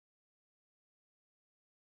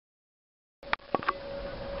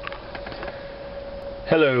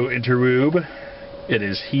Hello interweb, it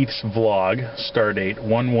is Heath's vlog, stardate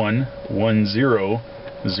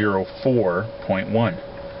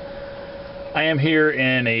 111004.1. I am here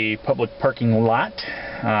in a public parking lot.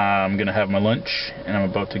 I'm going to have my lunch and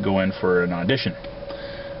I'm about to go in for an audition.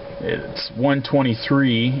 It's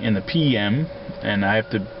 1:23 in the PM and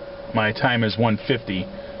my time is 1:50,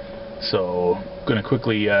 so I'm going to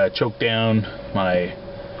quickly choke down my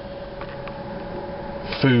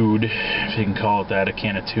food, if you can call it that, a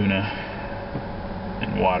can of tuna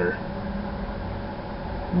and water.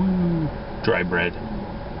 Woo. Dry bread.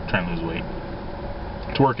 Trying to lose weight.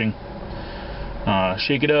 It's working.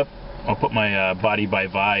 Shake it up. I'll put my Body by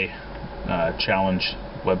Vi challenge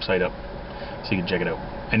website up so you can check it out.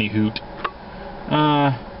 Any hoot.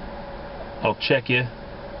 I'll check you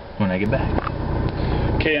when I get back.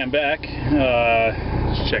 Okay, I'm back.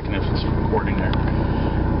 Just checking if it's recording there.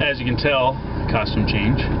 As you can tell, costume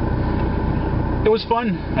change. It was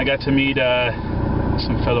fun. I got to meet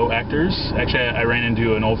some fellow actors. Actually, I ran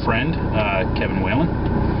into an old friend, Kevin Whalen.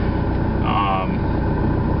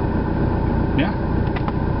 Yeah,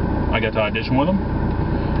 I got to audition with him.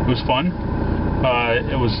 It was fun.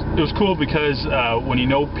 It was cool because when you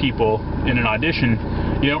know people in an audition,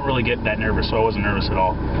 you don't really get that nervous. So I wasn't nervous at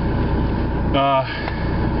all.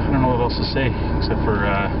 I don't know what else to say except for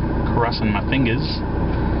crossing my fingers.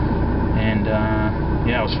 And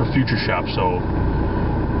yeah, it was for Future Shop, so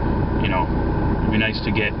you know, it'd be nice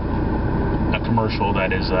to get a commercial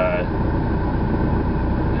that is I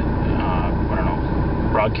don't know,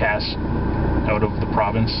 broadcast out of the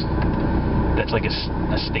province. That's like a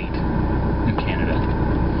state in Canada.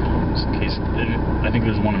 Just in case, I think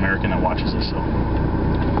there's one American that watches this. So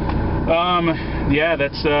yeah,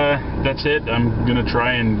 that's it. I'm gonna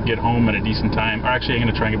try and get home at a decent time. Or actually, I'm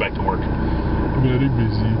gonna try and get back to work. Very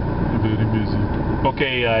busy. Very busy.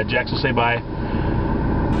 Okay, Jax will say bye.